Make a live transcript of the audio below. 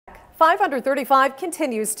5 Under 35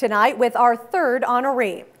 continues tonight with our third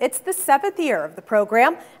honoree. It's the 7th year of the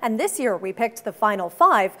program, and this year we picked the final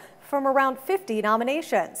 5 from around 50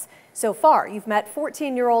 nominations. So far, you've met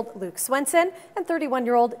 14-year-old Luke Swenson and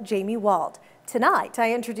 31-year-old Jamie Wald. Tonight,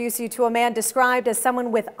 I introduce you to a man described as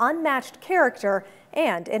someone with unmatched character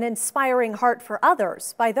and an inspiring heart for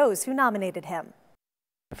others by those who nominated him.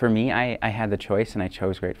 For me, I had the choice and I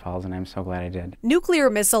chose Great Falls, and I'm so glad I did. Nuclear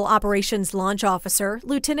Missile Operations Launch Officer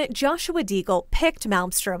Lieutenant Joshua Diegel picked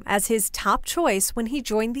Malmstrom as his top choice when he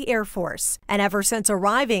joined the Air Force. And ever since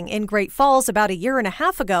arriving in Great Falls about a year and a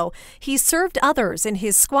half ago, he's served others in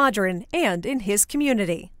his squadron and in his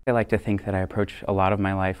community. I like to think that I approach a lot of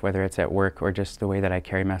my life, whether it's at work or just the way that I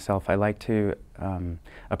carry myself. I like to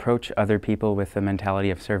approach other people with the mentality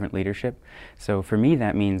of servant leadership. So for me,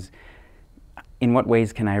 that means, in what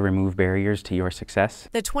ways can I remove barriers to your success?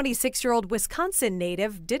 The 26-year-old Wisconsin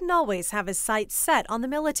native didn't always have his sights set on the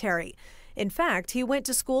military. In fact, he went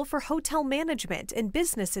to school for hotel management and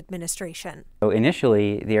business administration. So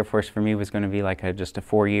initially, the Air Force for me was going to be like just a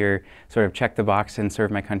 4-year sort of check the box and serve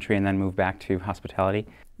my country and then move back to hospitality.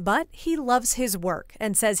 But he loves his work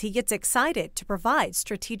and says he gets excited to provide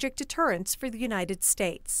strategic deterrence for the United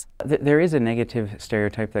States. There is a negative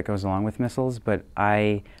stereotype that goes along with missiles, but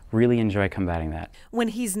I really enjoy combating that. When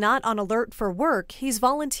he's not on alert for work, he's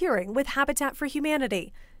volunteering with Habitat for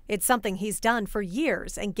Humanity. It's something he's done for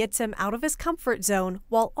years and gets him out of his comfort zone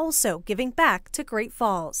while also giving back to Great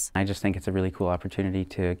Falls. I just think it's a really cool opportunity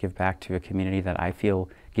to give back to a community that I feel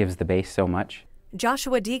gives the base so much.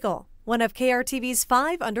 Joshua Diegel, one of KRTV's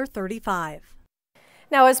 5 Under 35.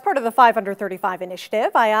 Now, as part of the 5 Under 35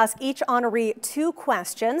 initiative, I ask each honoree 2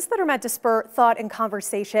 questions that are meant to spur thought and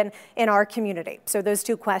conversation in our community. So those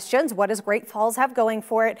 2 questions: what does Great Falls have going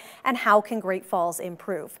for it, and how can Great Falls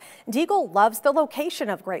improve? Diegel loves the location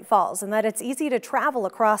of Great Falls and that it's easy to travel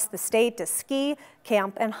across the state to ski,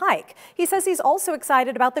 camp, and hike. He says he's also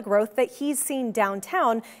excited about the growth that he's seen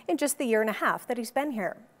downtown in just the year and a half that he's been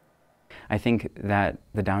here. I think that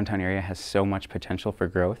the downtown area has so much potential for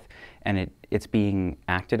growth, and it's being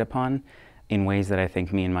acted upon in ways that I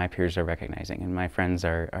think me and my peers are recognizing and my friends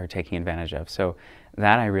are taking advantage of. So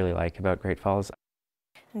that I really like about Great Falls.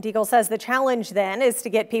 Diegel says the challenge then is to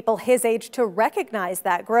get people his age to recognize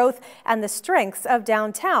that growth and the strengths of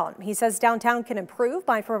downtown. He says downtown can improve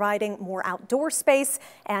by providing more outdoor space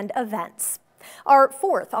and events. Our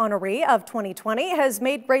 4th honoree of 2020 has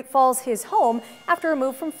made Great Falls his home after a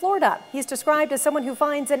move from Florida. He's described as someone who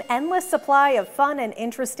finds an endless supply of fun and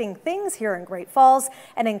interesting things here in Great Falls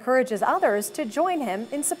and encourages others to join him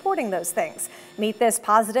in supporting those things. Meet this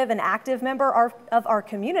positive and active member of our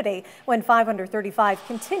community when 5 Under 35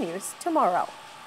 continues tomorrow.